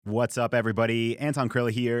What's up, everybody? Anton Krilla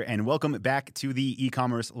here, and welcome back to the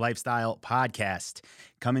E-commerce Lifestyle Podcast.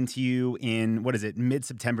 Coming to you in,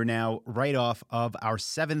 mid-September now, right off of our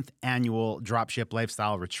 7th annual Dropship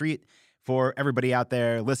Lifestyle Retreat. For everybody out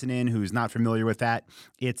there listening who's not familiar with that,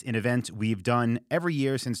 it's an event we've done every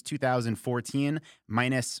year since 2014,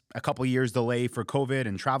 minus a couple years delay for COVID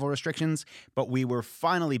and travel restrictions. But we were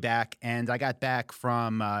finally back, and I got back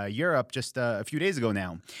from Europe just a few days ago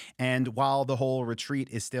now. And while the whole retreat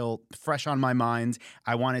is still fresh on my mind,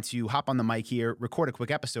 I wanted to hop on the mic here, record a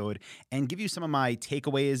quick episode, and give you some of my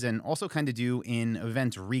takeaways and also kind of do an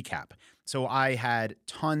event recap. So I had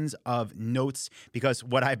tons of notes because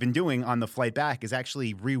what I've been doing on the flight back is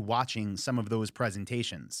actually rewatching some of those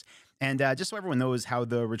presentations. And just so everyone knows how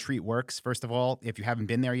the retreat works, first of all, if you haven't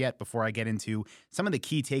been there yet, before I get into some of the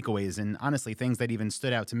key takeaways and honestly things that even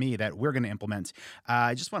stood out to me that we're going to implement,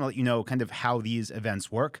 I just want to let you know kind of how these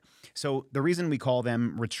events work. So the reason we call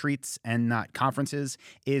them retreats and not conferences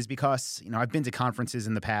is because, I've been to conferences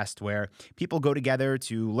in the past where people go together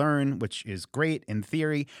to learn, which is great in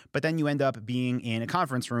theory, but then you end up being in a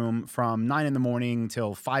conference room from 9 in the morning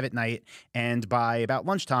till 5 at night. And by about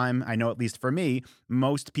lunchtime, I know at least for me,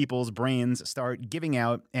 most people's brains start giving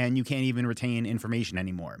out and you can't even retain information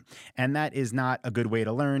anymore. And that is not a good way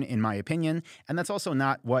to learn, in my opinion. And that's also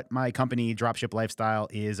not what my company, Dropship Lifestyle,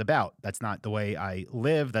 is about. That's not the way I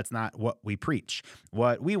live. That's not what we preach.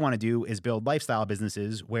 What we want to do is build lifestyle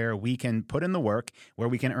businesses where we can put in the work, where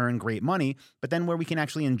we can earn great money, but then where we can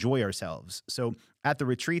actually enjoy ourselves. So at the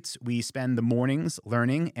retreats, we spend the mornings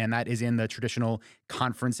learning, and that is in the traditional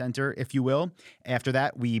conference center, if you will. After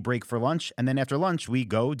that, we break for lunch, and then after lunch, we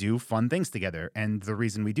go do fun things together. And the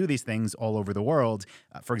reason we do these things all over the world,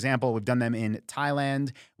 for example, we've done them in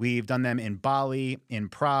Thailand, we've done them in Bali, in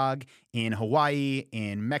Prague, in Hawaii,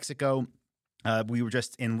 in Mexico. We were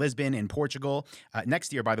just in Lisbon in Portugal.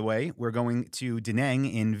 Next year, by the way, we're going to Da Nang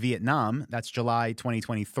in Vietnam. That's July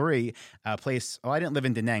 2023. I didn't live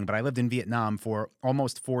in Da Nang, but I lived in Vietnam for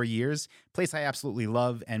almost 4 years. Place I absolutely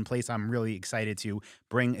love and place I'm really excited to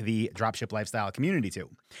bring the Dropship Lifestyle community to.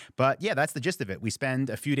 But yeah, that's the gist of it. We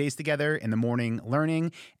spend a few days together in the morning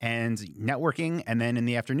learning and networking, and then in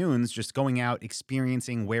the afternoons just going out,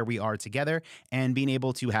 experiencing where we are together and being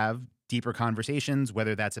able to have deeper conversations,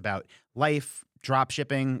 whether that's about life, drop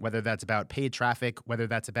shipping, whether that's about paid traffic, whether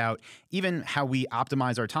that's about even how we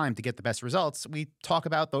optimize our time to get the best results. We talk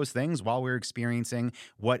about those things while we're experiencing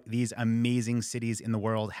what these amazing cities in the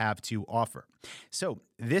world have to offer. So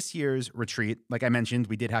this year's retreat, like I mentioned,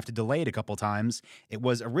 we did have to delay it a couple times. It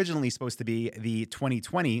was originally supposed to be the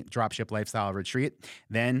 2020 Dropship Lifestyle Retreat.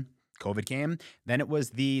 Then COVID came. Then it was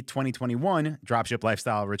the 2021 Dropship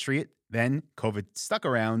Lifestyle Retreat. Then COVID stuck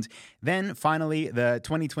around. Then finally, the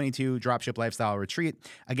 2022 Dropship Lifestyle Retreat.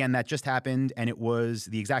 Again, that just happened, and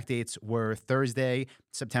the exact dates were Thursday,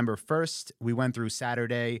 September 1st. We went through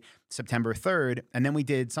Saturday, September 3rd, and then we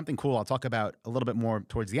did something cool I'll talk about a little bit more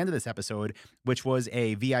towards the end of this episode, which was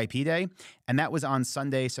a VIP day, and that was on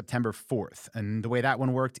Sunday, September 4th. And the way that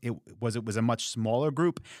one worked, it was a much smaller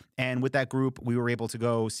group, and with that group, we were able to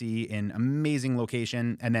go see an amazing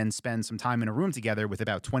location and then spend some time in a room together with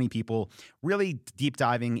about 20 people, really deep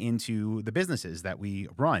diving into the businesses that we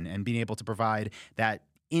run and being able to provide that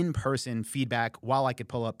in-person feedback while I could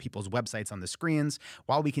pull up people's websites on the screens,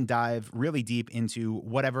 while we can dive really deep into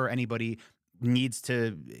whatever anybody needs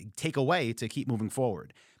to take away to keep moving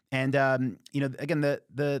forward. And, again,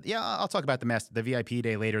 I'll talk about the VIP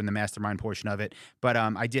day later in the mastermind portion of it. But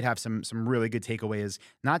I did have some really good takeaways,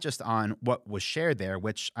 not just on what was shared there,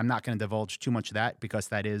 which I'm not going to divulge too much of that because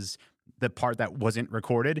that is the part that wasn't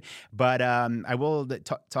recorded. But I will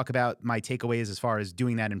talk about my takeaways as far as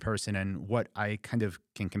doing that in person and what I kind of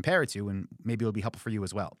can compare it to, and maybe it'll be helpful for you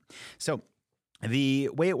as well. So the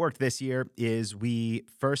way it worked this year is we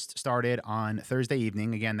first started on Thursday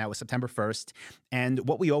evening. Again, that was September 1st. And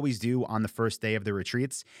what we always do on the first day of the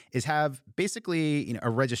retreats is have basically a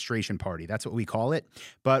registration party. That's what we call it.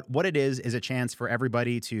 But what it is a chance for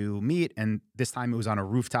everybody to meet. And this time it was on a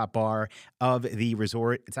rooftop bar of the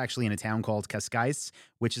resort. It's actually in a town called Cascais,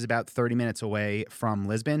 which is about 30 minutes away from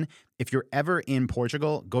Lisbon. If you're ever in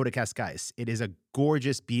Portugal, go to Cascais. It is a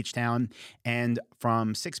gorgeous beach town. And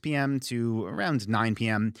from 6 p.m. to around 9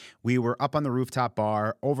 p.m., we were up on the rooftop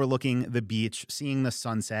bar overlooking the beach, seeing the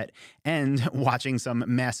sunset, and watching some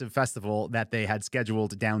massive festival that they had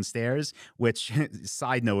scheduled downstairs, which,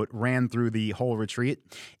 side note, ran through the whole retreat.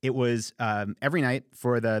 It was every night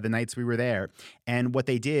for the nights we were there. And what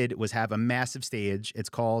they did was have a massive stage. It's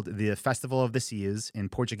called the Festival of the Seas in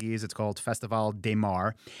Portuguese. It's called Festival de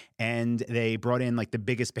Mar. And they brought in like the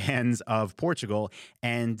biggest bands of Portugal.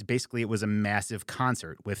 And basically it was a massive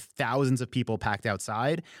concert with thousands of people packed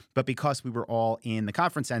outside. But because we were all in the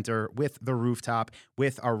conference center with the rooftop,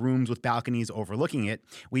 with our rooms with balconies overlooking it,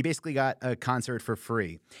 we basically got a concert for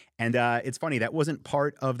free. And it's funny, that wasn't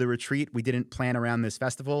part of the retreat. We didn't plan around this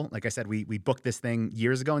festival. Like I said, we booked this thing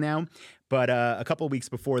years ago now. But a couple of weeks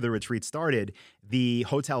before the retreat started, the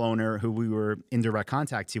hotel owner who we were in direct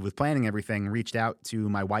contact to with planning everything reached out to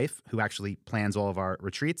my wife, who actually plans all of our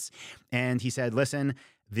retreats. And he said, listen,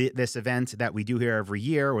 this event that we do here every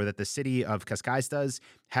year, or that the city of Cascais does,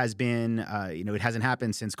 has been, it hasn't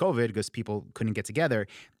happened since COVID because people couldn't get together.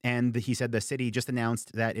 And he said the city just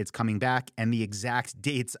announced that it's coming back, and the exact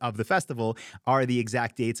dates of the festival are the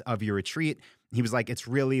exact dates of your retreat. He was like, it's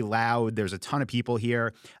really loud. There's a ton of people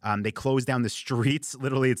here. They closed down the streets.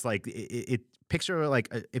 Literally, it's like, picture like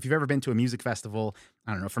if you've ever been to a music festival,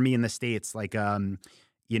 I don't know, for me in the States, like,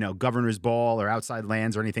 Governor's Ball or Outside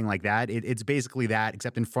Lands or anything like that. It's basically that,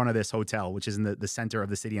 except in front of this hotel, which is in the center of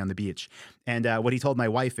the city on the beach. And what he told my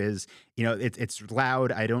wife is, it's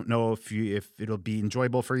loud. I don't know if it'll be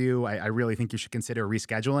enjoyable for you. I really think you should consider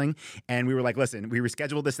rescheduling. And we were like, listen, we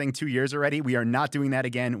rescheduled this thing 2 years already. We are not doing that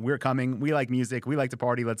again. We're coming. We like music. We like to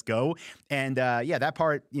party. Let's go. And that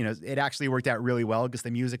part, it actually worked out really well because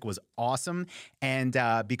the music was awesome. And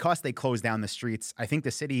because they closed down the streets, I think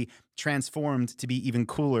the city transformed to be even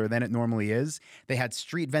cooler than it normally is. They had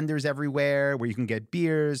street vendors everywhere where you can get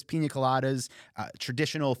beers, pina coladas,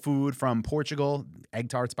 traditional food from Portugal. Egg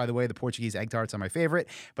tarts, by the way, the Portuguese egg tarts are my favorite,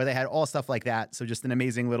 but they had all stuff like that. So just an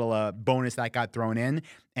amazing little bonus that got thrown in.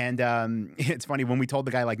 And it's funny, when we told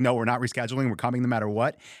the guy, like, no, we're not rescheduling, we're coming no matter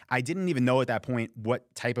what, I didn't even know at that point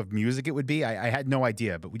what type of music it would be. I had no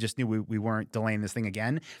idea, but we just knew we weren't delaying this thing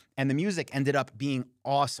again. And the music ended up being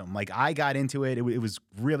awesome. Like, I got into it. It was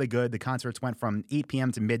really good. The concerts went from 8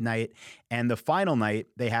 p.m. to midnight. And the final night,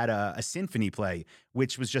 they had a symphony play,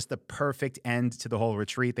 which was just the perfect end to the whole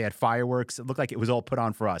retreat. They had fireworks. It looked like it was all put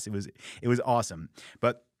on for us. It was awesome.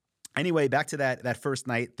 But anyway, back to that first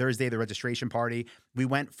night, Thursday, the registration party. We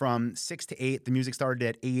went from 6 to 8. The music started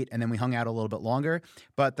at 8, and then we hung out a little bit longer.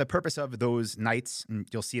 But the purpose of those nights, and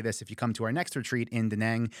you'll see this if you come to our next retreat in Da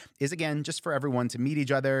Nang, is, again, just for everyone to meet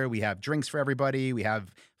each other. We have drinks for everybody. We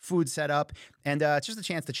have food set up, and it's just a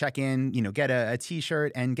chance to check in, get a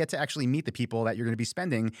T-shirt and get to actually meet the people that you're going to be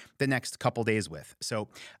spending the next couple days with. So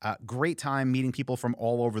great time meeting people from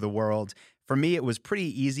all over the world. For me, it was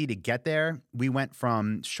pretty easy to get there. We went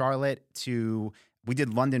from Charlotte we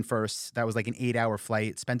did London first. That was like an 8-hour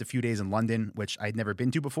flight. Spent a few days in London, which I'd never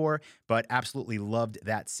been to before, but absolutely loved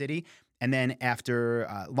that city. And then after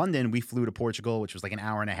London, we flew to Portugal, which was like an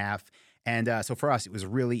hour and a half. And so for us, it was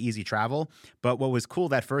really easy travel. But what was cool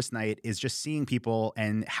that first night is just seeing people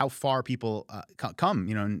and how far people come,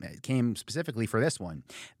 and came specifically for this one.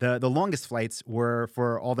 The longest flights were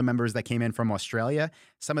for all the members that came in from Australia.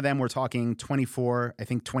 Some of them were talking 24, I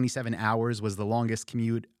think 27 hours was the longest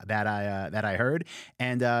commute that I heard.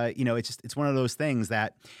 And, it's one of those things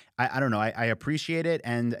that I don't know. I appreciate it,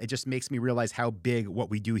 and it just makes me realize how big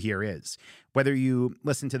what we do here is. Whether you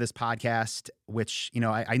listen to this podcast, which,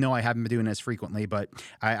 I know I haven't been doing as frequently, but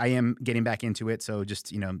I am getting back into it. So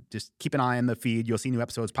just keep an eye on the feed. You'll see new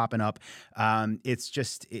episodes popping up.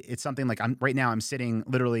 It's something like right now I'm sitting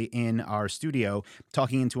literally in our studio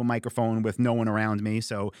talking into a microphone with no one around me.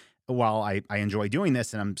 So while I enjoy doing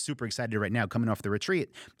this, and I'm super excited right now coming off the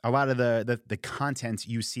retreat, a lot of the content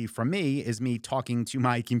you see from me is me talking to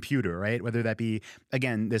my computer, right? Whether that be,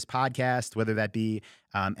 again, this podcast, whether that be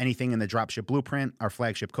anything in the Dropship Blueprint, our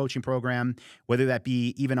flagship coaching program, whether that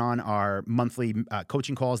be even on our monthly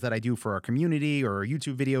coaching calls that I do for our community or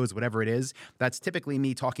YouTube videos, whatever it is, that's typically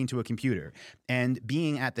me talking to a computer. And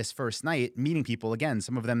being at this first night, meeting people, again,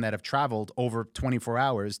 some of them that have traveled over 24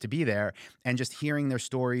 hours to be there, and just hearing their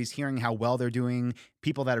stories, hearing how well they're doing,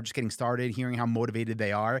 people that are just getting started, hearing how motivated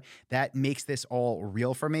they are, that makes this all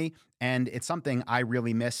real for me. And it's something I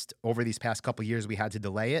really missed over these past couple of years. We had to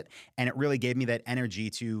delay it, and it really gave me that energy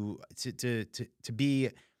to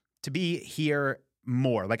be here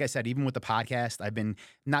more. Like I said, even with the podcast, I've been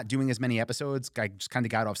not doing as many episodes. I just kind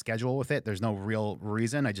of got off schedule with it. There's no real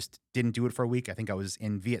reason. I just didn't do it for a week. I think I was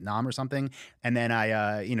in Vietnam or something. And then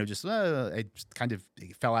I just kind of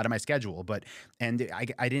fell out of my schedule. And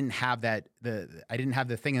I didn't have I didn't have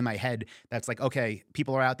the thing in my head that's like, okay,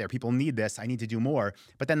 people are out there. People need this. I need to do more.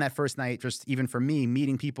 But then that first night, just even for me,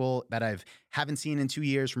 meeting people that haven't seen in 2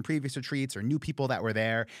 years from previous retreats or new people that were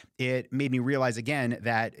there, it made me realize again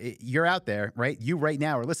that you're out there, right? you right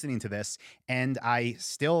now are listening to this, and I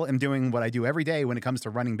still am doing what I do every day when it comes to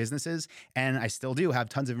running businesses, and I still do have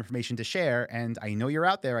tons of information to share, and I know you're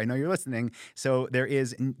out there, I know you're listening, so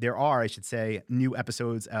there are, I should say, new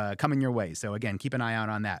episodes coming your way. So again, keep an eye out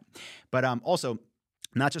on that. But also,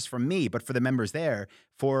 not just from me, but for the members there.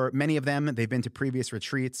 For many of them, they've been to previous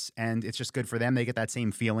retreats, and it's just good for them. They get that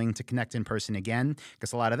same feeling to connect in person again,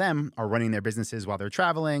 because a lot of them are running their businesses while they're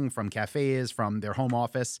traveling, from cafes, from their home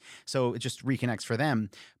office. So it just reconnects for them.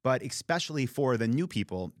 But especially for the new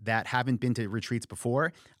people that haven't been to retreats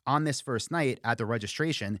before, on this first night at the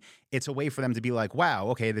registration, it's a way for them to be like, wow,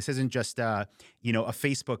 okay, this isn't just a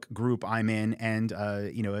Facebook group I'm in and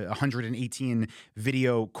a 118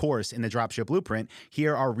 video course in the Dropship Blueprint.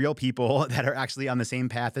 Here are real people that are actually on the same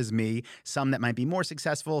path as me, some that might be more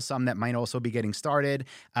successful, some that might also be getting started.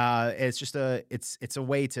 It's a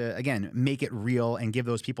way to, again, make it real and give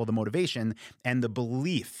those people the motivation and the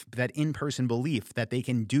belief, that in-person belief that they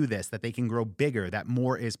can do this, that they can grow bigger, that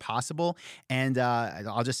more is possible. And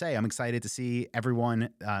I'll just say, I'm excited to see everyone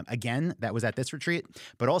again that was at this retreat,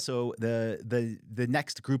 but also the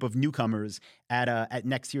next group of newcomers at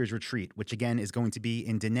next year's retreat, which again is going to be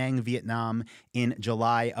in Da Nang, Vietnam in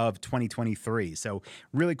July of 2023. So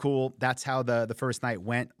really cool. That's how the first night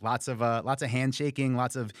went. Lots of handshaking,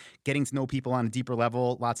 lots of getting to know people on a deeper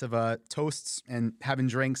level, lots of toasts and having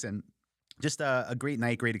drinks, and just a great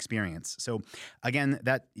night, great experience. So again,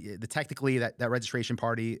 technically that registration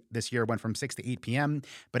party this year went from 6 to 8 p.m.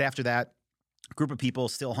 But after that, group of people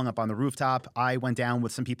still hung up on the rooftop. I went down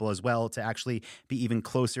with some people as well to actually be even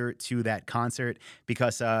closer to that concert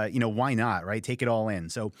because, why not, right? Take it all in.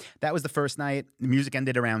 So that was the first night. The music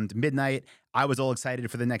ended around midnight. I was all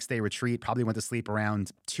excited for the next day retreat, probably went to sleep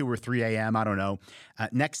around 2 or 3 a.m., I don't know.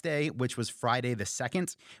 Next day, which was Friday the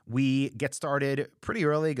 2nd, we get started pretty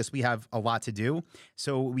early because we have a lot to do.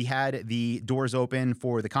 So we had the doors open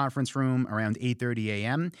for the conference room around 8:30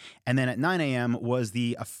 a.m., and then at 9 a.m. was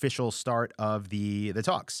the official start of the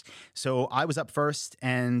talks. So I was up first,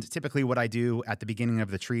 and typically what I do at the beginning of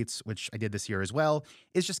the retreats, which I did this year as well,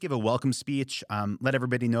 is just give a welcome speech, let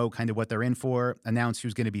everybody know kind of what they're in for, announce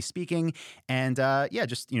who's going to be speaking, and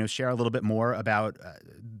just share a little bit more about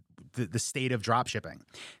the state of drop shipping.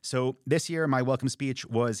 So this year, my welcome speech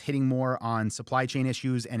was hitting more on supply chain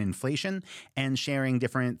issues and inflation and sharing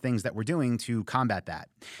different things that we're doing to combat that.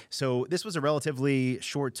 So this was a relatively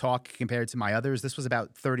short talk compared to my others. This was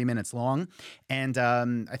about 30 minutes long. And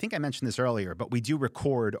I think I mentioned this earlier, but we do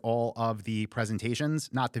record all of the presentations,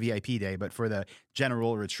 not the VIP day, but for the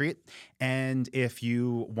general retreat. And if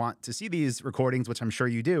you want to see these recordings, which I'm sure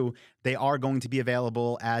you do, they are going to be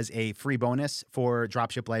available as a free bonus for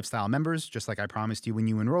Dropship Lifestyle members, just like I promised you when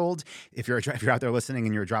you enrolled. If you're out there listening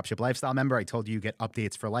and you're a Dropship Lifestyle member, I told you get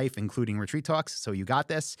updates for life, including retreat talks. So you got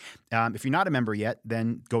this. If you're not a member yet,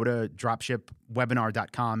 then go to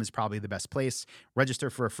dropshipwebinar.com is probably the best place. Register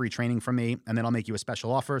for a free training from me, and then I'll make you a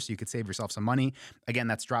special offer so you could save yourself some money. Again,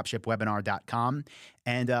 that's dropshipwebinar.com.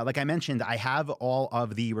 And like I mentioned, I have all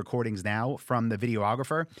of the recordings now from the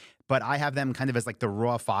videographer, but I have them kind of as like the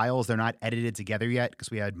raw files. They're not edited together yet because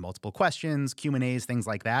we had multiple questions, Q&As, things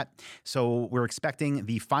like that. So we're expecting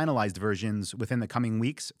the finalized versions within the coming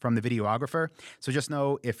weeks from the videographer. So just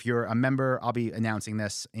know if you're a member, I'll be announcing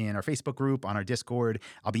this in our Facebook group, on our Discord.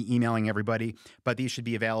 I'll be emailing everybody, but these should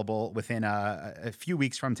be available within a few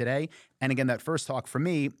weeks from today. And again, that first talk for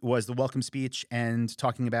me was the welcome speech and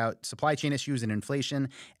talking about supply chain issues and inflation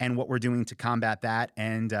and what we're doing to combat that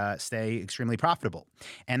and stay extremely profitable.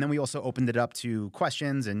 And then we also opened it up to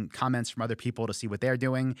questions and comments from other people to see what they're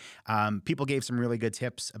doing. People gave some really good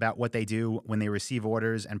tips about what they do when they receive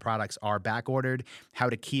orders and products are back ordered, how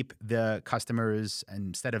to keep the customers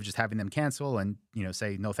instead of just having them cancel and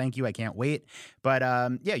say, no, thank you, I can't wait. But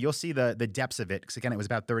you'll see the depths of it because again, it was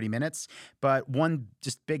about 30 minutes. But one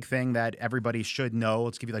just big thing that everybody should know,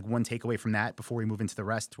 let's give you like one takeaway from that before we move into the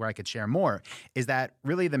rest where I could share more, is that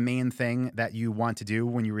really the main thing that you want to do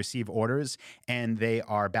when you receive orders and they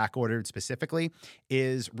are back ordered specifically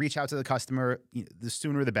is reach out to the customer. The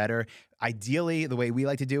sooner the better. Ideally, the way we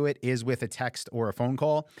like to do it is with a text or a phone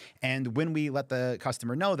call. And when we let the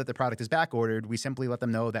customer know that the product is back ordered, we simply let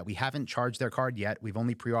them know that we haven't charged their card yet. We've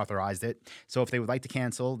only pre-authorized it. So if they would like to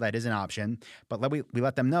cancel, that is an option. But we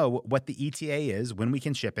let them know what the ETA is when we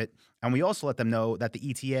can ship it. And we also let them know that the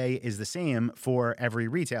ETA is the same for every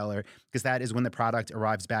retailer because that is when the product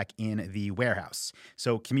arrives back in the warehouse.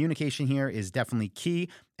 So communication here is definitely key.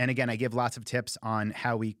 And again, I give lots of tips on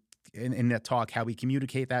how we in that talk, how we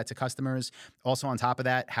communicate that to customers. Also, on top of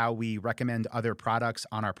that, how we recommend other products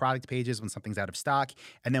on our product pages when something's out of stock.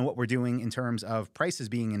 And then what we're doing in terms of prices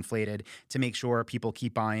being inflated to make sure people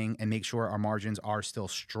keep buying and make sure our margins are still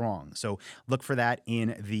strong. So look for that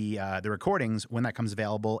in the recordings when that comes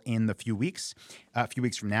available in a few weeks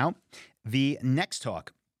from now. The next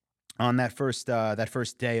talk on that first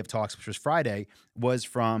day of talks, which was Friday, was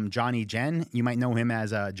from Johnny Jen. You might know him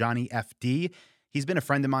as Johnny FD. He's been a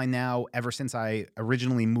friend of mine now ever since I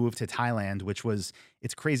originally moved to Thailand, which was,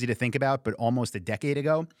 it's crazy to think about, but almost a decade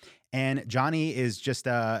ago. And Johnny is just,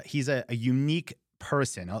 he's a unique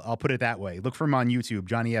person. I'll put it that way. Look for him on YouTube,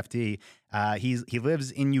 Johnny FD. He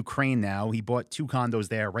lives in Ukraine now. He bought 2 condos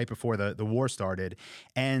there right before the war started.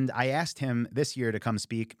 And I asked him this year to come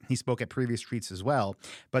speak. He spoke at previous retreats as well.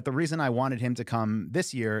 But the reason I wanted him to come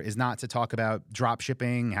this year is not to talk about drop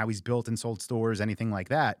shipping, how he's built and sold stores, anything like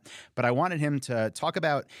that. But I wanted him to talk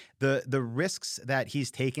about the risks that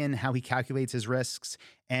he's taken, how he calculates his risks,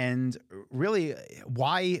 and really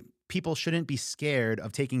why people shouldn't be scared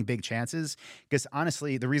of taking big chances. Because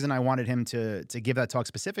honestly, the reason I wanted him to give that talk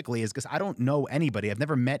specifically is because I don't know anybody. I've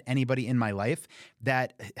never met anybody in my life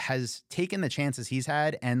that has taken the chances he's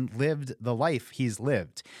had and lived the life he's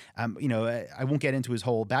lived. I won't get into his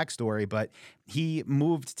whole backstory, but he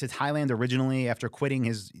moved to Thailand originally after quitting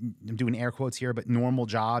his, I'm doing air quotes here, but normal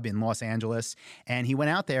job in Los Angeles. And he went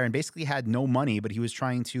out there and basically had no money, but he was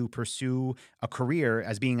trying to pursue a career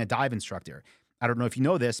as being a dive instructor. I don't know if you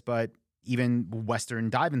know this, but even Western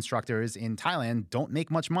dive instructors in Thailand don't make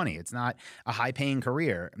much money. It's not a high-paying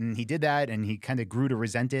career. And he did that, and he kind of grew to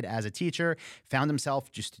resent it as a teacher, found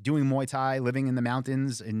himself just doing Muay Thai, living in the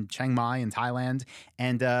mountains in Chiang Mai in Thailand,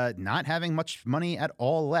 and not having much money at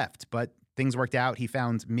all left. But things worked out. He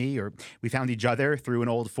found me, or we found each other through an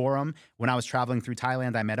old forum. When I was traveling through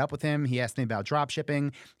Thailand, I met up with him. He asked me about drop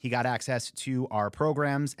shipping. He got access to our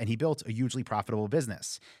programs, and he built a hugely profitable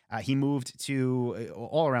business. He moved to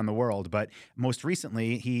all around the world, but most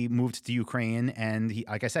recently he moved to Ukraine, and he,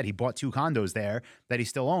 like I said, he bought 2 condos there that he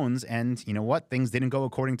still owns. And you know what? Things didn't go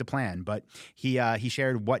according to plan, but he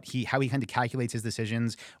shared how he kind of calculates his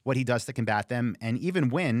decisions, what he does to combat them, and even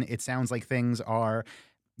when it sounds like things are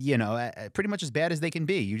pretty much as bad as they can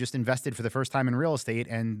be. You just invested for the first time in real estate,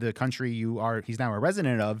 and the country he's now a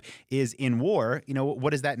resident of is in war. What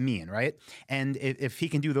does that mean, right? And if he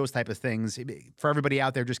can do those type of things, for everybody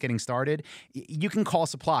out there just getting started, you can call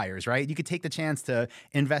suppliers, right? You could take the chance to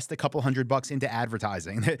invest a couple $100 into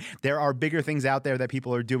advertising. There are bigger things out there that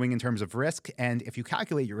people are doing in terms of risk, and if you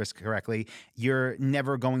calculate your risk correctly, you're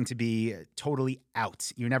never going to be totally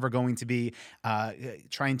out. You're never going to be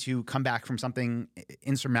trying to come back from something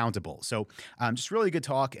insurmountable. So just really good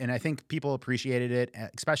talk, and I think people appreciated it,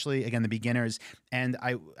 especially, again, the beginners. And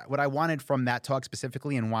what I wanted from that talk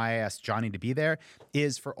specifically, and why I asked Johnny to be there,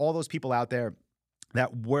 is for all those people out there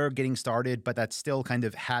that were getting started, but that still kind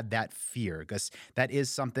of had that fear, because that is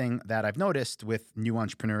something that I've noticed with new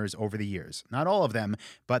entrepreneurs over the years. Not all of them,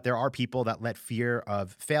 but there are people that let fear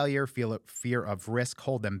of failure, fear of risk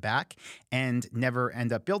hold them back and never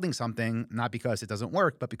end up building something, not because it doesn't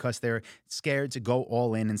work, but because they're scared to go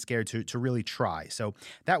all in and scared to really try. So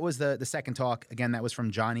that was the second talk. Again, that was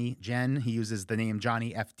from Johnny Jen. He uses the name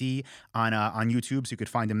Johnny FD on YouTube, so you could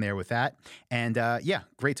find him there with that. And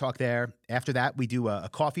great talk there. After that, we do a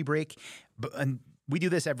coffee break, and we do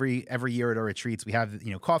this every year at our retreats. We have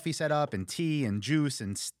coffee set up and tea and juice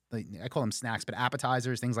and I call them snacks, but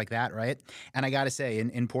appetizers, things like that, right? And I got to say,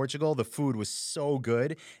 in Portugal, the food was so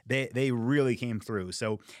good. They really came through.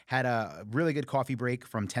 So had a really good coffee break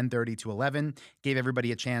from 10:30 to 11. Gave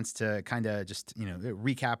everybody a chance to kind of just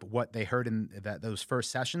recap what they heard in those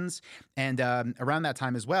first sessions. And around that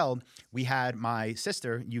time as well, we had my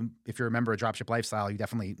sister. If you remember a Dropship Lifestyle, you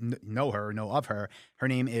definitely know of her. Her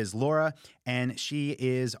name is Laura, and she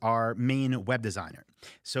is our main web designer.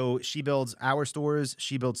 So she builds our stores.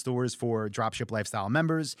 She builds stores for Dropship Lifestyle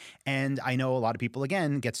members. And I know a lot of people,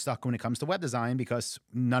 again, get stuck when it comes to web design because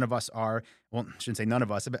none of us are, well, I shouldn't say none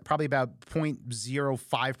of us, but probably about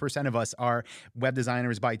 0.05% of us are web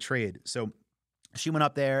designers by trade. So she went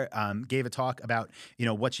up there, gave a talk about,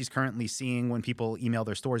 what she's currently seeing when people email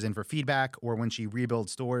their stores in for feedback or when she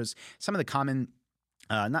rebuilds stores, some of the common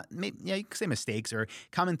yeah, you could say mistakes or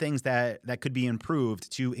common things that could be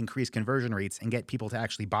improved to increase conversion rates and get people to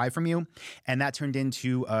actually buy from you. And that turned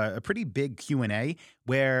into a pretty big Q&A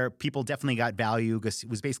where people definitely got value, because it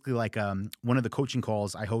was basically like one of the coaching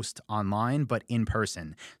calls I host online, but in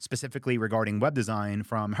person, specifically regarding web design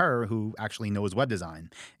from her, who actually knows web design.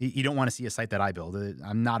 You don't want to see a site that I build.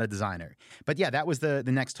 I'm not a designer. But yeah, that was the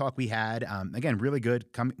next talk we had. Again, really good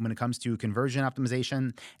when it comes to conversion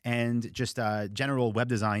optimization and just general web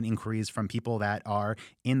design inquiries from people that are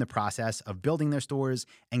in the process of building their stores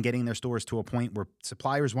and getting their stores to a point where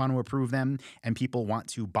suppliers want to approve them and people want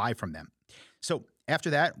to buy from them. So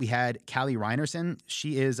after that, we had Callie Reinerson.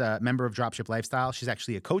 She is a member of Dropship Lifestyle. She's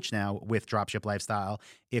actually a coach now with Dropship Lifestyle.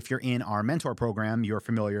 If you're in our mentor program, you're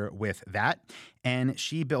familiar with that. And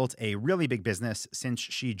she built a really big business since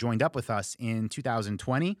she joined up with us in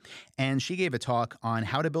 2020. And she gave a talk on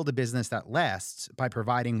how to build a business that lasts by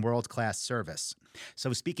providing world-class service.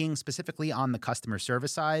 So speaking specifically on the customer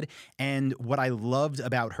service side, and what I loved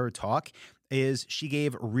about her talk is she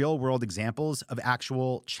gave real-world examples of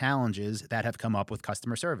actual challenges that have come up with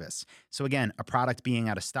customer service. So again, a product being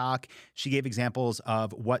out of stock. She gave examples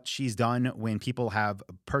of what she's done when people have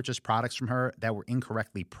purchased products from her that were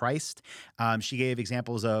incorrectly priced. She gave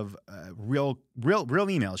examples of real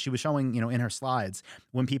emails. She was showing, in her slides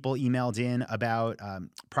when people emailed in about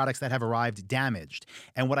products that have arrived damaged.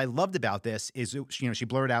 And what I loved about this is, she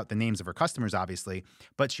blurred out the names of her customers, obviously,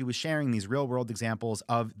 but she was sharing these real-world examples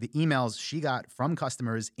of the emails she got from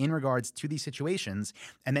customers in regards to these situations.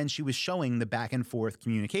 And then she was showing the back and forth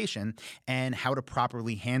communication and how to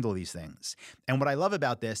properly handle these things. And what I love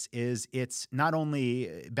about this is it's not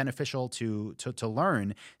only beneficial to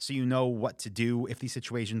learn, so you know what to do if these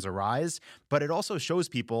situations arise, but it also shows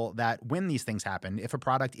people that when these things happen, if a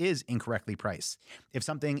product is incorrectly priced, if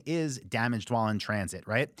something is damaged while in transit,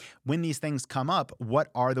 right? When these things come up, what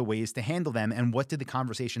are the ways to handle them and what did the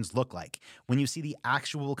conversations look like? When you see the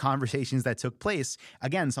actual conversations that took place,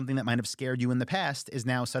 again, something that might have scared you in the past is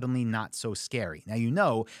now suddenly not so scary.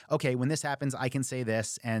 Now, okay, when this happens, I can say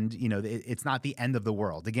this, and it's not the end of the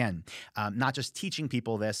world. Again, not just teaching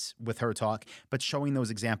people this with her talk, but showing those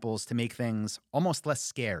examples to make things almost less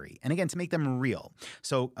scary. And again, to make them real.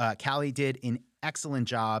 So Callie did an excellent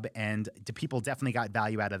job, and the people definitely got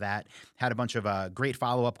value out of that. Had a bunch of great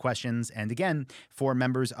follow-up questions. And again, for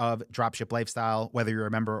members of Dropship Lifestyle, whether you're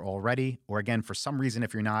a member already, or again, for some reason,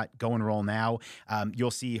 if you're not, go enroll now.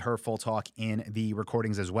 You'll see her full talk in the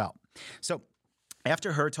recordings as well. So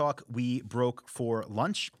after her talk, we broke for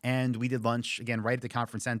lunch, and we did lunch again right at the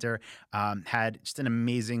conference center. Had just an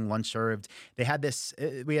amazing lunch served. They had this.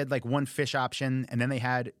 We had like one fish option, and then they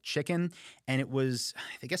had chicken, and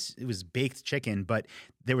I guess it was baked chicken, but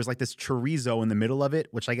there was like this chorizo in the middle of it,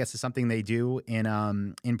 which I guess is something they do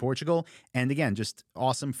in Portugal. And again, just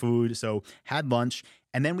awesome food. So had lunch.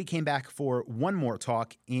 And then we came back for one more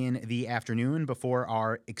talk in the afternoon before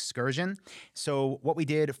our excursion. So what we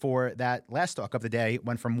did for that last talk of the day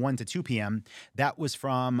went from 1 to 2 p.m. That was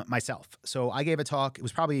from myself. So I gave a talk. It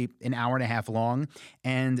was probably an hour and a half long.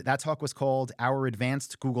 And that talk was called Our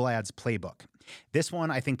Advanced Google Ads Playbook. This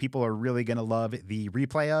one, I think people are really going to love the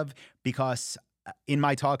replay of, because in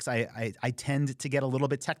my talks, I tend to get a little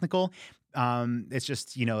bit technical. It's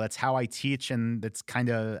just, that's how I teach. And that's kind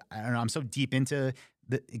of, I don't know, I'm so deep into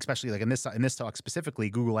especially like in this talk specifically,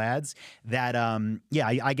 Google Ads, that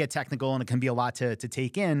I get technical, and it can be a lot to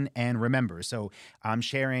take in and remember. So I'm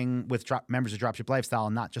sharing with members of Dropship Lifestyle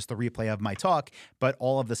not just the replay of my talk, but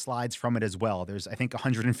all of the slides from it as well. There's, I think,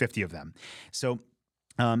 150 of them. So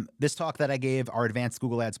this talk that I gave, Our Advanced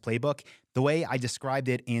Google Ads Playbook, the way I described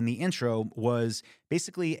it in the intro was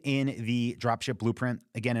basically in the Dropship Blueprint,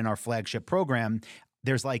 again, in our flagship program,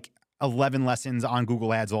 there's like 11 lessons on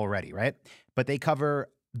Google Ads already, right? But they cover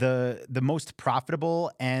the most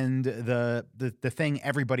profitable and the thing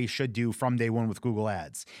everybody should do from day one with Google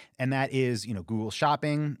Ads. And that is, Google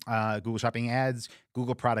Shopping ads,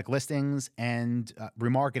 Google product listings, and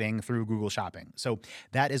remarketing through Google Shopping. So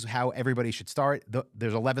that is how everybody should start.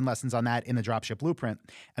 There's 11 lessons on that in the Dropship Blueprint.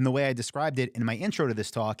 And the way I described it in my intro to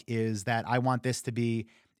this talk is that I want this to be,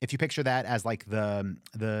 if you picture that as like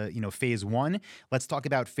the phase one, let's talk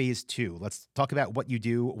about phase two. Let's talk about what you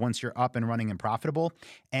do once you're up and running and profitable.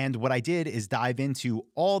 And what I did is dive into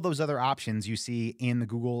all those other options you see in the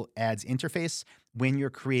Google Ads interface when you're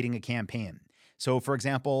creating a campaign. So, for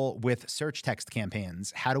example, with search text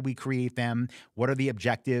campaigns, how do we create them? What are the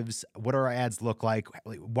objectives? What do our ads look like?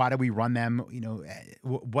 Why do we run them?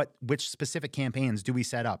 Which specific campaigns do we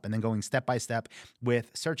set up? And then going step by step with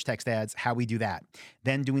search text ads, how we do that.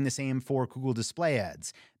 Then doing the same for Google display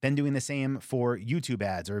ads. Then doing the same for YouTube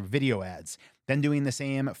ads or video ads. Then doing the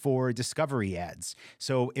same for discovery ads.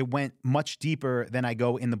 So it went much deeper than I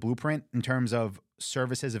go in the blueprint in terms of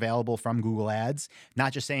services available from Google Ads,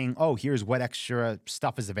 not just saying, oh, here's what extra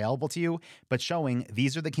stuff is available to you, but showing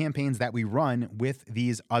these are the campaigns that we run with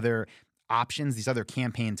these other options, these other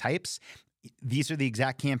campaign types. These are the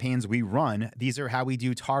exact campaigns we run. These are how we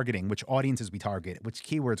do targeting, which audiences we target, which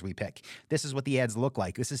keywords we pick. This is what the ads look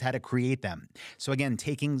like. This is how to create them. So again,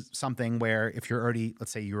 taking something where if you're already,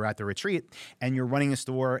 let's say you're at the retreat and you're running a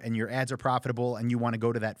store and your ads are profitable and you want to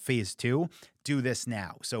go to that phase 2, do this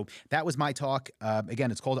now. So that was my talk.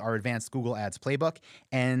 Again, it's called our Advanced Google Ads Playbook.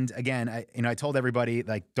 And again, I told everybody,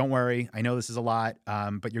 like, don't worry. I know this is a lot,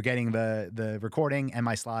 but you're getting the recording and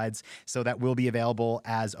my slides. So that will be available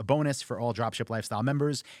as a bonus for all Dropship Lifestyle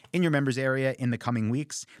members in your members area in the coming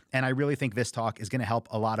weeks. And I really think this talk is going to help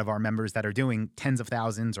a lot of our members that are doing tens of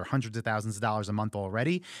thousands or hundreds of thousands of dollars a month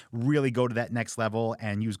already really go to that next level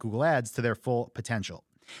and use Google Ads to their full potential.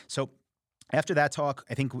 So after that talk,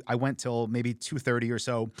 I think I went till maybe 2:30 or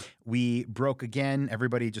so. We broke again.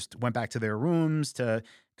 Everybody just went back to their rooms to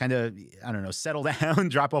kind of, settle down,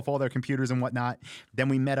 drop off all their computers and whatnot. Then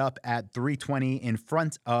we met up at 3:20 in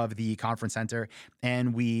front of the conference center,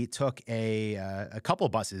 and we took a couple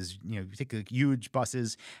buses. We take huge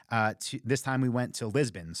buses. This time we went to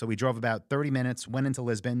Lisbon. So we drove about 30 minutes, went into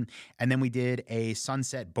Lisbon, and then we did a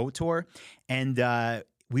sunset boat tour. And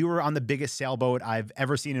we were on the biggest sailboat I've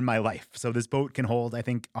ever seen in my life. So this boat can hold, I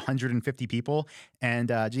think, 150 people. And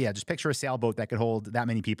just picture a sailboat that could hold that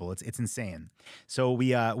many people. It's insane. So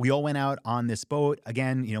we all went out on this boat.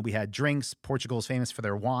 Again, we had drinks. Portugal is famous for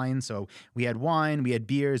their wine. So we had wine, we had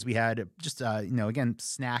beers, we had just, again,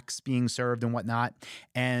 snacks being served and whatnot.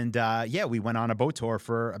 And we went on a boat tour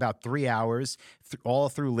for about 3 hours, all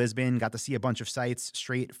through Lisbon, got to see a bunch of sights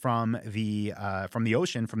straight from the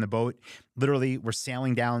ocean, from the boat. Literally, we're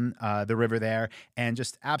sailing down the river there, and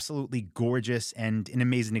just absolutely gorgeous and an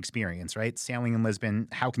amazing experience, right? Sailing in Lisbon,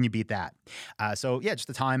 how can you beat that? Just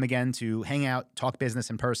a time again to hang out, talk business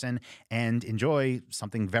in person, and enjoy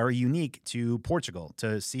something very unique to Portugal,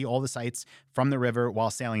 to see all the sights from the river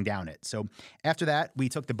while sailing down it. So after that, we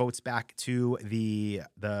took the boats back to the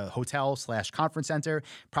hotel/conference center,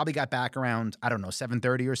 probably got back around,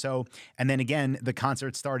 7:30 or so. And then again, the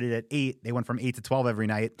concert started at 8. They went from 8 to 12 every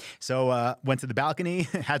night. So went to the balcony,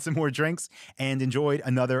 had some more drinks, and enjoyed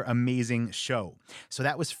another amazing show. So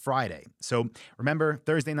that was Friday. So remember,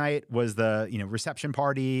 Thursday night was the reception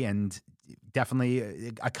party and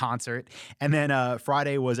definitely a concert. And then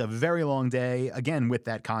Friday was a very long day, again, with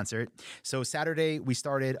that concert. So Saturday, we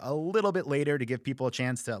started a little bit later to give people a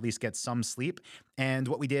chance to at least get some sleep. And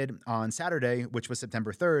what we did on Saturday, which was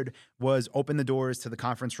September 3rd, was open the doors to the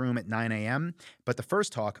conference room at 9 a.m. But the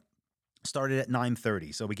first talk started at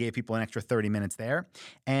 9:30. So we gave people an extra 30 minutes there.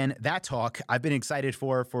 And that talk I've been excited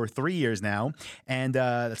for 3 years now. And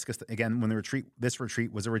that's because, again, when this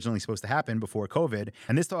retreat was originally supposed to happen before COVID.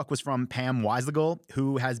 And this talk was from Pam Weislegel,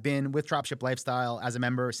 who has been with Dropship Lifestyle as a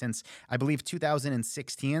member since, I believe,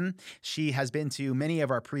 2016. She has been to many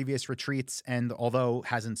of our previous retreats, and although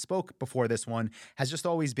hasn't spoke before this one, has just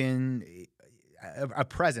always been a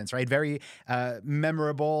presence, right? Very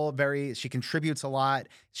memorable, she contributes a lot.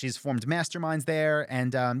 She's formed masterminds there,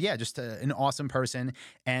 and just an awesome person.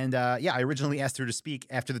 And I originally asked her to speak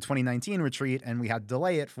after the 2019 retreat, and we had to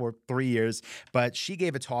delay it for 3 years. But she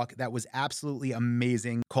gave a talk that was absolutely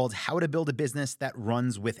amazing called How to Build a Business That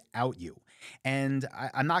Runs Without You. And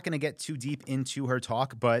I'm not going to get too deep into her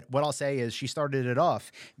talk, but what I'll say is she started it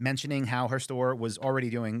off mentioning how her store was already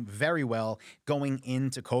doing very well going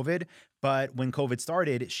into COVID. But when COVID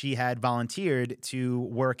started, she had volunteered to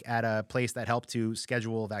work at a place that helped to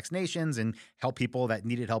schedule vaccinations and help people that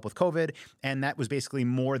needed help with COVID. And that was basically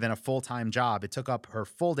more than a full-time job. It took up her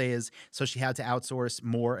full days. So she had to outsource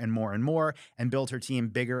more and more and more and build her team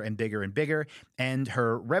bigger and bigger and bigger. And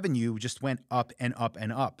her revenue just went up and up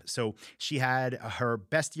and up. So she had her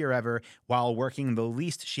best year ever while working the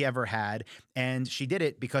least she ever had. And she did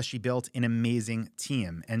it because she built an amazing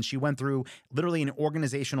team. And she went through literally an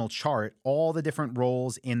organizational chart, all the different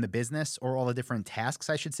roles in the business, or all the different tasks,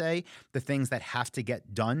 I should say, the things that have to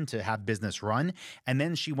get done to have business run. And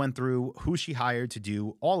then she went through who she hired to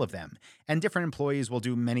do all of them. And different employees will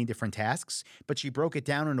do many different tasks, but she broke it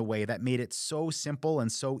down in a way that made it so simple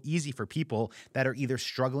and so easy for people that are either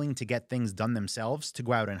struggling to get things done themselves to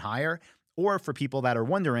go out and hire, Or for people that are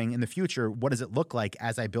wondering in the future, what does it look like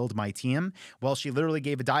as I build my team? Well, she literally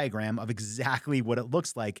gave a diagram of exactly what it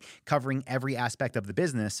looks like, covering every aspect of the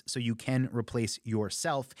business so you can replace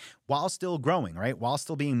yourself while still growing, right? While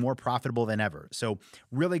still being more profitable than ever. So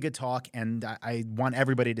really good talk. And I want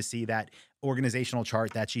everybody to see that organizational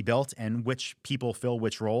chart that she built and which people fill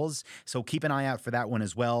which roles. So keep an eye out for that one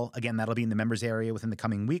as well. Again, that'll be in the members area within the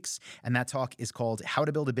coming weeks. And that talk is called How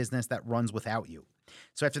to Build a Business That Runs Without You.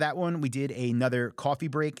 So after that one, we did another coffee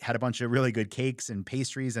break, had a bunch of really good cakes and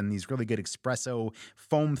pastries and these really good espresso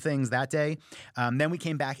foam things that day. Then we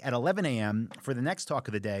came back at 11 a.m. for the next talk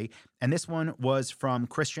of the day. And this one was from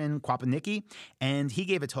Christian Kwapanicki, and he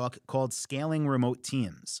gave a talk called Scaling Remote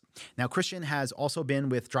Teams. Now, Christian has also been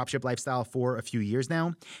with Dropship Lifestyle for a few years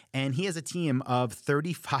now, and he has a team of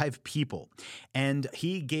 35 people. And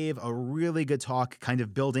he gave a really good talk kind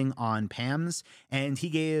of building on PAMs, and he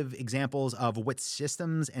gave examples of what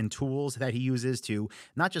systems and tools that he uses to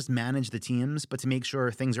not just manage the teams, but to make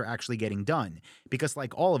sure things are actually getting done. Because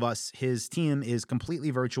like all of us, his team is completely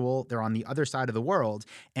virtual. They're on the other side of the world,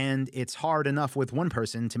 and it's hard enough with one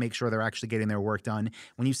person to make sure they're actually getting their work done.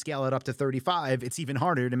 When you scale it up to 35, it's even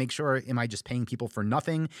harder to make sure, am I just paying people for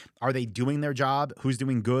nothing? Are they doing their job? Who's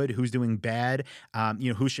doing good? Who's doing bad?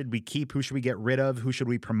 Who should we keep? Who should we get rid of? Who should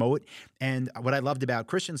we promote? And what I loved about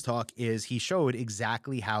Christian's talk is he showed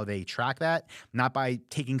exactly how they track that, not by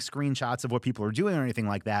taking screenshots of what people are doing or anything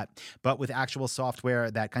like that, but with actual software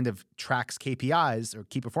that kind of tracks KPIs or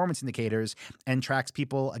key performance indicators and tracks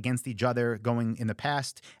people against each other going in the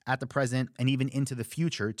past, at the present, and even into the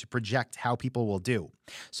future to project how people will do.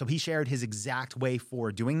 So he shared his exact way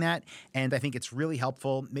for doing that. And I think it's really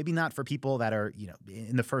helpful, maybe not for people that are,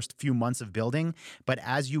 in the first few months of building, but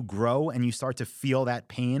as you grow and you start to feel that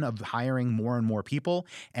pain of hiring more and more people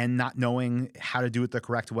and not knowing how to do it the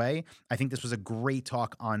correct way, I think this was a great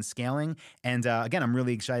talk on scaling. And again, I'm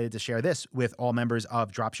really excited to share this with all members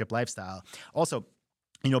of Dropship Lifestyle. Also,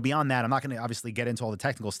 beyond that, I'm not going to obviously get into all the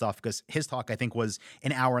technical stuff because his talk, I think, was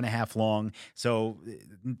an hour and a half long. So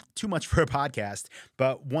too much for a podcast.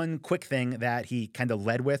 But one quick thing that he kind of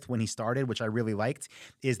led with when he started, which I really liked,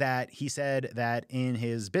 is that he said that in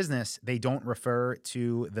his business, they don't refer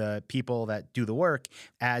to the people that do the work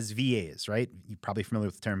as VAs, right? You're probably familiar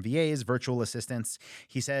with the term VAs, virtual assistants.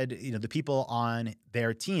 He said, the people on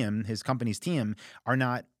their team, his company's team, are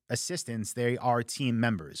not assistants, they are team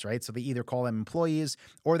members, right? So they either call them employees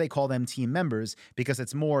or they call them team members because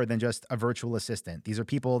it's more than just a virtual assistant. These are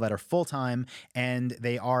people that are full-time and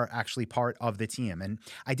they are actually part of the team. And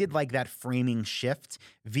I did like that framing shift.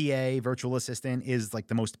 VA, virtual assistant, is like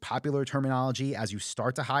the most popular terminology as you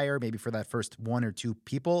start to hire, maybe for that first one or two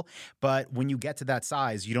people. But when you get to that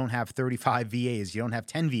size, you don't have 35 VAs, you don't have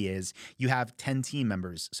 10 VAs, you have 10 team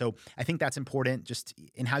members. So I think that's important just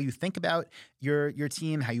in how you think about your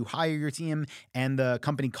team, how you hire your team, and the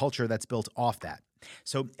company culture that's built off that.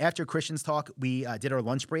 So after Christian's talk, we did our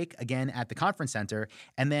lunch break again at the conference center.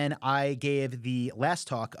 And then I gave the last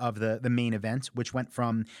talk of the main event, which went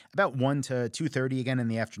from about 1 to 2:30 again in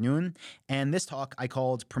the afternoon. And this talk I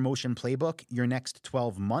called Promotion Playbook, Your Next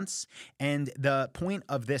 12 Months. And the point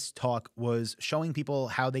of this talk was showing people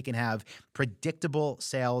how they can have predictable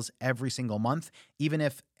sales every single month, even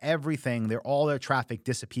if all their traffic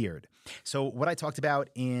disappeared. So what I talked about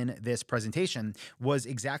in this presentation was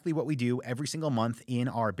exactly what we do every single month in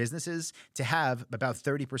our businesses to have about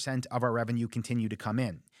 30% of our revenue continue to come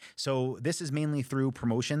in. So this is mainly through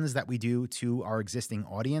promotions that we do to our existing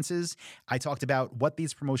audiences. I talked about what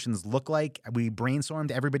these promotions look like. Everybody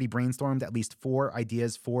brainstormed at least 4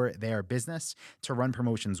 ideas for their business to run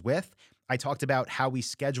promotions with. I talked about how we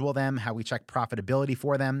schedule them, how we check profitability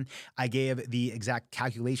for them. I gave the exact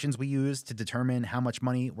calculations we use to determine how much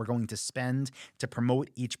money we're going to spend to promote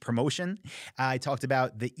each promotion. I talked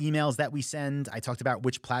about the emails that we send. I talked about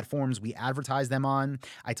which platforms we advertise them on.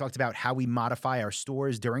 I talked about how we modify our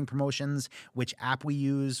stores during promotions, which app we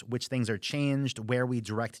use, which things are changed, where we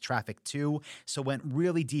direct traffic to. So went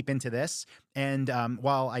really deep into this. And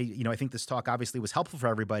while I think this talk obviously was helpful for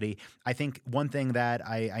everybody, I think one thing that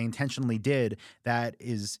I intentionally did that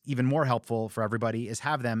is even more helpful for everybody is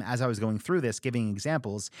have them, as I was going through this, giving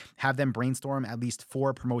examples, have them brainstorm at least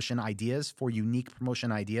 4 promotion ideas, 4 unique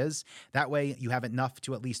promotion ideas. That way you have enough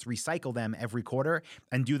to at least recycle them every quarter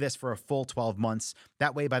and do this for a full 12 months.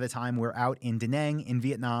 That way, by the time we're out in Da Nang in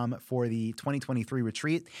Vietnam for the 2023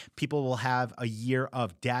 retreat, people will have a year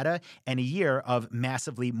of data and a year of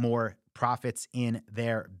massively more profits in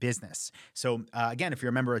their business. So again, if you're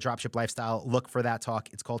a member of Dropship Lifestyle, look for that talk.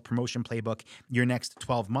 It's called Promotion Playbook, Your Next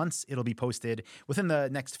 12 Months. It'll be posted within the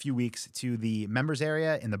next few weeks to the members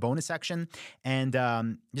area in the bonus section. And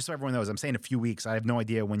just so everyone knows, I'm saying a few weeks. I have no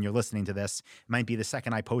idea when you're listening to this. It might be the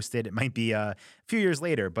second I posted. It might be a few years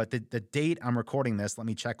later. But the date I'm recording this, let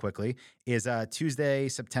me check quickly, is Tuesday,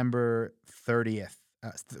 September 30th.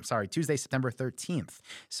 Tuesday, September 13th.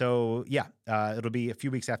 So yeah, it'll be a few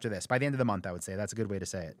weeks after this. By the end of the month, I would say. That's a good way to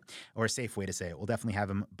say it, or a safe way to say it. We'll definitely have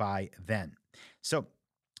them by then. So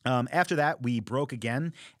after that, we broke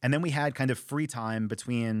again, and then we had kind of free time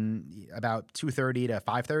between about 2:30 to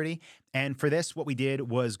 5:30. And for this, what we did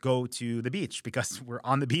was go to the beach because we're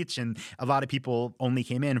on the beach and a lot of people only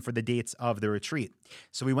came in for the dates of the retreat.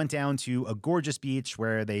 So we went down to a gorgeous beach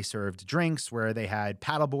where they served drinks, where they had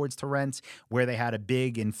paddle boards to rent, where they had a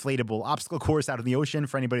big inflatable obstacle course out in the ocean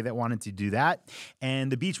for anybody that wanted to do that.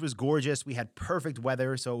 And the beach was gorgeous. We had perfect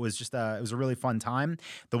weather. So it was just it was a really fun time.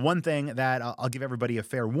 The one thing that I'll give everybody a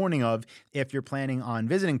fair warning of if you're planning on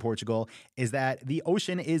visiting Portugal is that the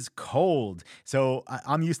ocean is cold. So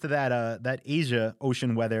I'm used to that Asia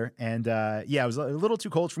ocean weather. And yeah, it was a little too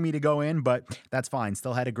cold for me to go in, but that's fine.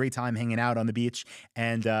 Still had a great time hanging out on the beach.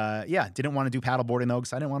 And yeah, didn't want to do paddleboarding though,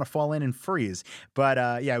 because I didn't want to fall in and freeze.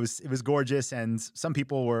 But yeah, it was gorgeous. And some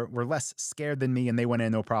people were less scared than me and they went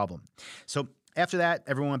in no problem. So after that,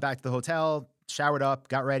 everyone went back to the hotel, showered up,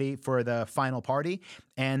 got ready for the final party.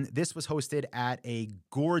 And this was hosted at a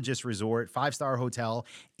gorgeous resort, 5-star hotel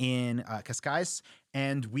in Cascais.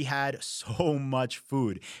 And we had so much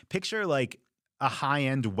food. Picture like a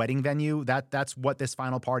high-end wedding venue. That's what this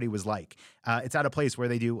final party was like. It's at a place where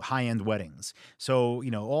they do high-end weddings. So,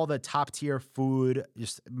 all the top-tier food,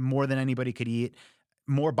 just more than anybody could eat.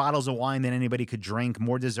 More bottles of wine than anybody could drink,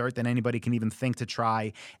 more dessert than anybody can even think to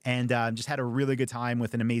try, and just had a really good time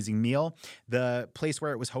with an amazing meal. The place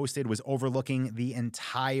where it was hosted was overlooking the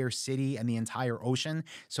entire city and the entire ocean,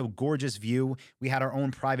 so gorgeous view. We had our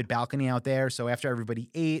own private balcony out there, so after everybody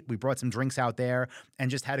ate, we brought some drinks out there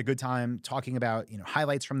and just had a good time talking about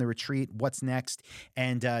highlights from the retreat, what's next,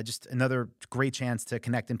 and just another great chance to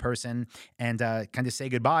connect in person and kind of say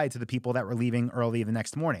goodbye to the people that were leaving early the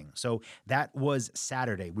next morning. So that was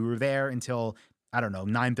Saturday. We were there until,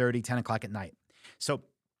 9:30, 10 o'clock at night. So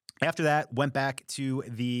after that, went back to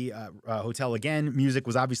the hotel again. Music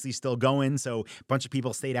was obviously still going, so a bunch of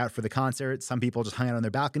people stayed out for the concert. Some people just hung out on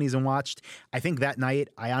their balconies and watched. I think that night,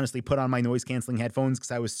 I honestly put on my noise-canceling headphones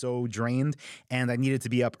because I was so drained, and I needed to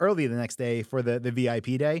be up early the next day for the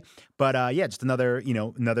VIP day. But yeah, just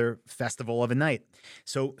another festival of a night.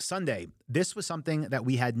 So Sunday, this was something that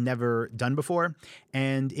we had never done before,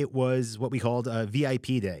 and it was what we called a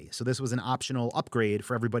VIP day. So this was an optional upgrade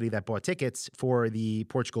for everybody that bought tickets for the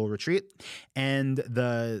Portugal retreat. And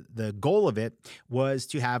the goal of it was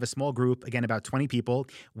to have a small group, again, about 20 people,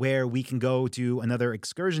 where we can go do another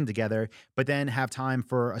excursion together, but then have time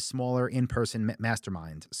for a smaller in-person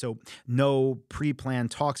mastermind. So no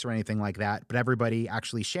pre-planned talks or anything like that, but everybody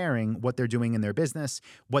actually sharing what they're doing in their business,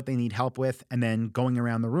 what they need help with, and then going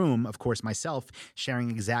around the room, of course, myself,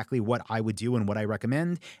 sharing exactly what I would do and what I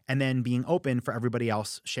recommend, and then being open for everybody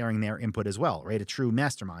else sharing their input as well, right? A true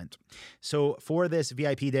mastermind. So for this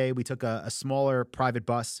VIP day, we took a smaller private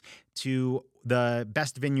bus to the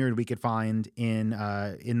best vineyard we could find in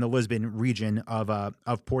the Lisbon region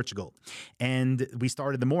of Portugal. And we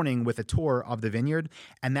started the morning with a tour of the vineyard,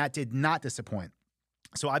 and that did not disappoint.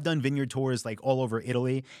 So I've done vineyard tours like all over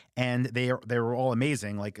Italy, and they were all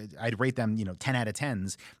amazing. Like I'd rate them, 10 out of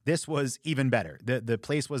 10s. This was even better. The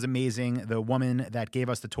place was amazing. The woman that gave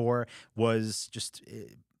us the tour was just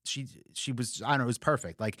she was, I don't know, it was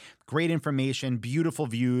perfect. Like great information, beautiful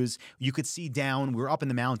views. You could see down, we were up in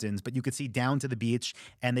the mountains, but you could see down to the beach.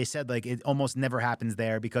 And they said like it almost never happens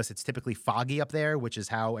there because it's typically foggy up there, which is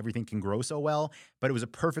how everything can grow so well. But it was a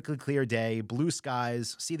perfectly clear day, blue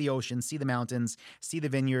skies, see the ocean, see the mountains, see the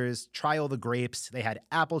vineyards, try all the grapes. They had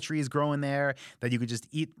apple trees growing there that you could just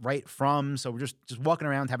eat right from. So we're just walking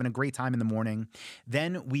around, having a great time in the morning.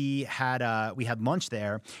 Then we had lunch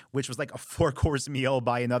there, which was like a 4-course meal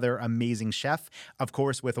by another amazing chef, of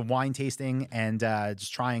course, with a wine tasting and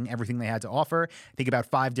just trying everything they had to offer. I think about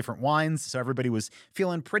 5 different wines. So everybody was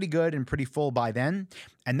feeling pretty good and pretty full by then.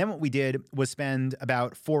 And then what we did was spend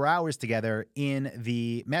about 4 hours together in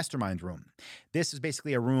the mastermind room. This is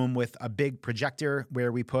basically a room with a big projector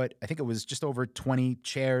where we put, I think it was just over 20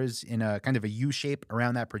 chairs in a kind of a U shape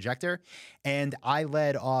around that projector. And I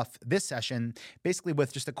led off this session basically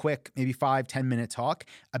with just a quick, maybe 5-10 minute talk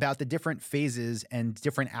about the different phases and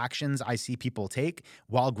different actions I see people take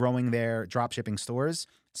while growing their dropshipping stores.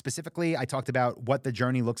 Specifically, I talked about what the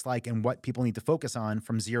journey looks like and what people need to focus on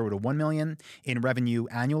from 0 to 1 million in revenue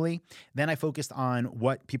annually. Then I focused on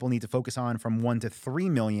what people need to focus on from 1 to 3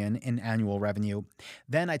 million in annual revenue.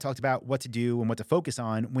 Then I talked about what to do and what to focus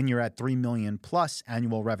on when you're at 3 million plus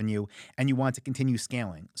annual revenue and you want to continue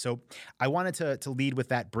scaling. So I wanted to lead with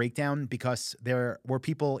that breakdown because there were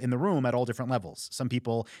people in the room at all different levels. Some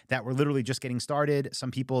people that were literally just getting started,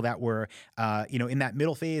 some people that were in that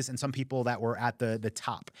middle phase, and some people that were at the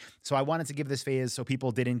top. So I wanted to give this phase so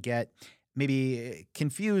people didn't get maybe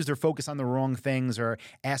confused or focus on the wrong things or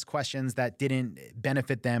ask questions that didn't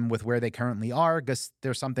benefit them with where they currently are, because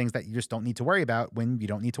there's some things that you just don't need to worry about when you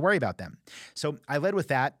don't need to worry about them. So I led with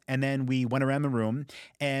that, and then we went around the room,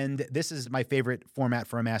 and this is my favorite format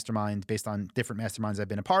for a mastermind based on different masterminds I've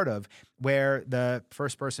been a part of, where the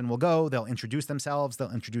first person will go, they'll introduce themselves,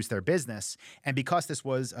 they'll introduce their business. And because this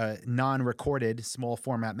was a non-recorded small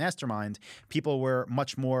format mastermind, people were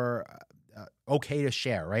much more okay to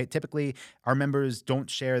share, right? Typically, our members don't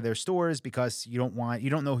share their stores because you don't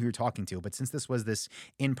know who you're talking to. But since this was this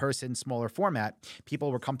in-person, smaller format, people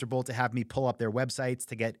were comfortable to have me pull up their websites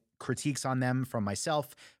to get critiques on them from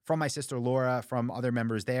myself, from my sister Laura, from other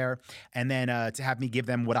members there, and then to have me give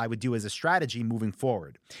them what I would do as a strategy moving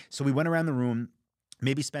forward. So we went around the room,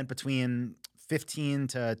 maybe spent between 15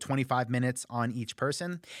 to 25 minutes on each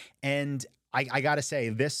person. And I got to say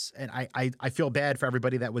this, and I feel bad for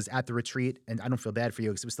everybody that was at the retreat, and I don't feel bad for you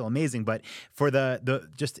because it was still amazing, but for the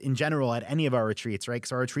just in general at any of our retreats, right?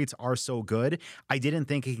 Because our retreats are so good. I didn't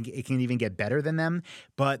think it can even get better than them,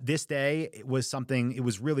 but this day it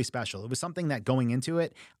was really special. It was something that going into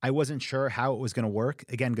it, I wasn't sure how it was going to work,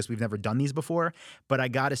 again, because we've never done these before, but I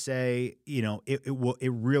got to say,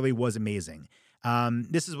 it really was amazing.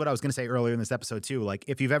 This is what I was going to say earlier in this episode too. Like,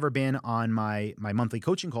 if you've ever been on my monthly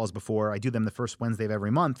coaching calls before, I do them the first Wednesday of every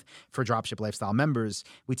month for Dropship Lifestyle members.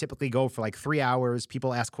 We typically go for like 3 hours.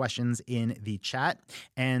 People ask questions in the chat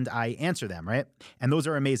and I answer them, right? And those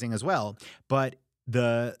are amazing as well. But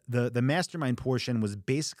the mastermind portion was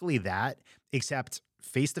basically that, except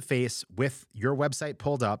face to face with your website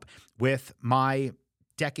pulled up, with my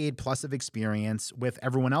decade plus of experience, with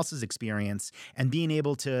everyone else's experience, and being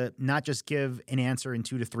able to not just give an answer in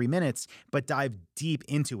 2 to 3 minutes, but dive deep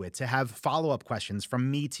into it, to have follow-up questions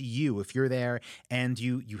from me to you if you're there and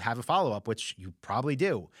you have a follow-up, which you probably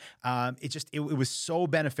do. It was so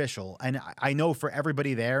beneficial. And I know for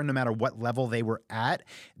everybody there, no matter what level they were at,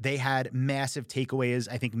 they had massive takeaways,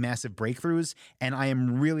 I think massive breakthroughs. And I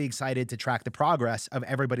am really excited to track the progress of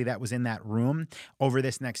everybody that was in that room over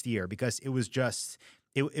this next year, because it was just...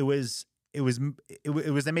 It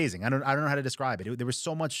was amazing. I don't know how to describe it. There was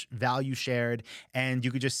so much value shared, and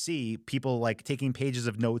you could just see people like taking pages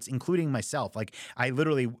of notes, including myself. Like, I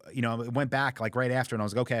literally, went back like right after, and I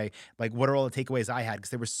was like, okay, like, what are all the takeaways I had? Because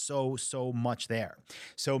there was so much there.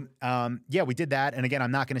 So we did that. And again,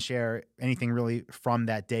 I'm not going to share anything really from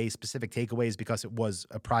that day, specific takeaways, because it was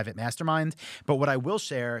a private mastermind. But what I will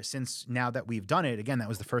share, since now that we've done it, again, that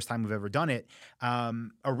was the first time we've ever done it.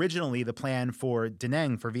 Originally, the plan for Da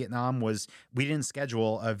Nang for Vietnam was we didn't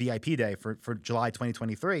schedule a VIP day for July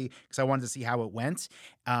 2023 because I wanted to see how it went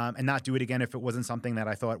and not do it again if it wasn't something that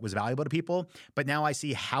I thought was valuable to people. But now I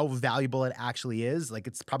see how valuable it actually is. Like,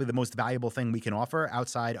 it's probably the most valuable thing we can offer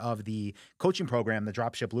outside of the coaching program, the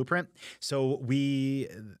Dropship Blueprint. So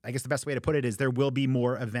I guess the best way to put it is there will be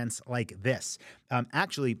more events like this.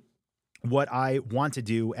 Actually, what I want to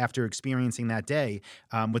do after experiencing that day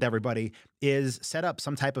with everybody is set up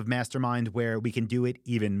some type of mastermind where we can do it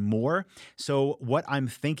even more. So what I'm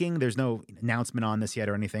thinking, there's no announcement on this yet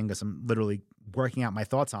or anything because I'm literally working out my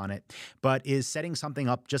thoughts on it, but is setting something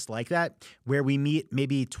up just like that, where we meet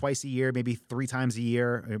maybe twice a year, maybe 3 times a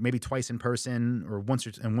year, or maybe twice in person, or once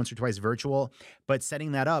or twice virtual, but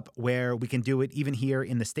setting that up where we can do it even here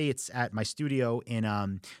in the States at my studio in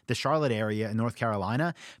the Charlotte area in North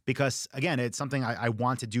Carolina, because again, it's something I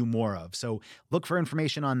want to do more of. So look for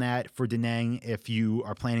information on that for Da Nang if you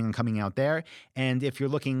are planning on coming out there. And if you're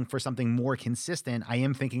looking for something more consistent, I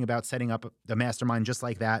am thinking about setting up a mastermind just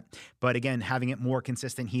like that. But again, having it more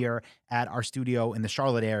consistent here at our studio in the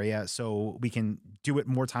Charlotte area so we can do it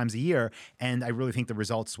more times a year. And I really think the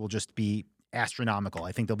results will just be astronomical.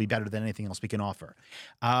 I think they'll be better than anything else we can offer.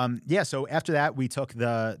 So after that, we took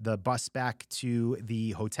the bus back to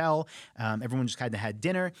the hotel. Everyone just kind of had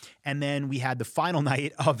dinner. And then we had the final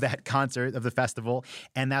night of that concert, of the festival.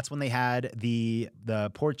 And that's when they had the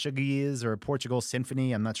Portuguese or Portugal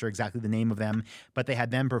Symphony. I'm not sure exactly the name of them, but they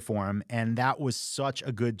had them perform. And that was such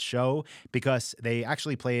a good show because they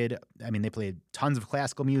actually played tons of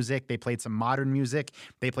classical music. They played some modern music.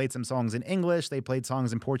 They played some songs in English. They played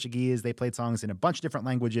songs in Portuguese. They played songs songs in a bunch of different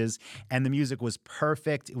languages, and the music was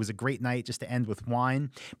perfect. It was a great night just to end with wine.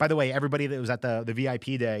 By the way, everybody that was at the VIP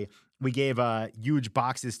day, we gave huge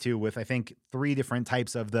boxes to with, I think, 3 different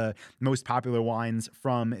types of the most popular wines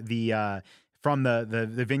from the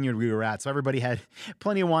vineyard we were at. So everybody had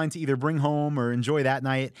plenty of wine to either bring home or enjoy that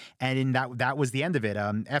night. And that was the end of it.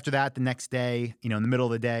 After that, the next day, in the middle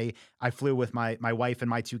of the day, I flew with my wife and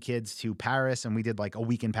my 2 kids to Paris, and we did like a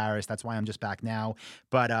week in Paris. That's why I'm just back now.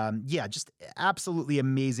 But yeah, just absolutely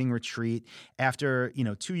amazing retreat. After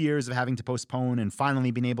 2 years of having to postpone and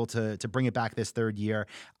finally being able to bring it back this 3rd year,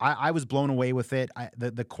 I was blown away with it.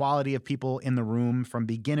 The quality of people in the room, from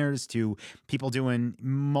beginners to people doing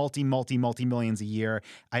multi millions a year.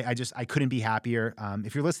 I couldn't be happier.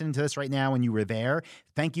 If you're listening to this right now and you were there,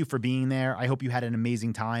 thank you for being there. I hope you had an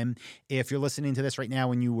amazing time. If you're listening to this right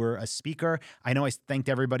now and you were a speaker, I know I thanked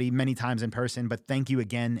everybody many times in person, but thank you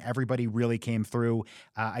again. Everybody really came through.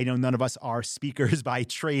 I know none of us are speakers by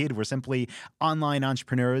trade. We're simply online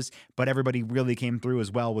entrepreneurs, but everybody really came through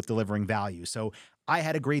as well with delivering value. So I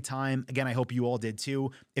had a great time. Again, I hope you all did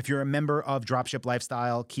too. If you're a member of Dropship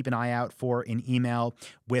Lifestyle, keep an eye out for an email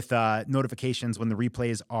with notifications when the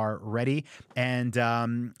replays are ready. And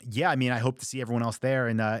I hope to see everyone else there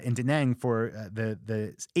in Da Nang for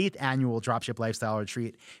the 8th annual Dropship Lifestyle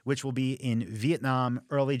Retreat, which will be in Vietnam,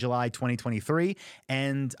 early July 2023.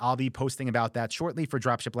 And I'll be posting about that shortly for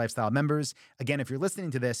Dropship Lifestyle members. Again, if you're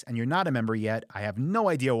listening to this and you're not a member yet, I have no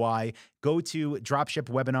idea why. Go to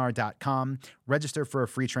dropshipwebinar.com, register for a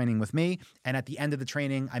free training with me. And at the end of the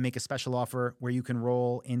training, I make a special offer where you can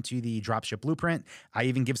roll into the Dropship Blueprint. I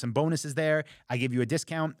even give some bonuses there. I give you a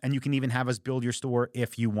discount, and you can even have us build your store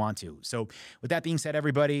if you want to. So with that being said,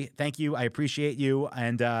 everybody, thank you. I appreciate you.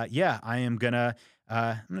 And I'm going to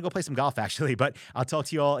go play some golf actually, but I'll talk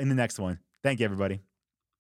to you all in the next one. Thank you, everybody.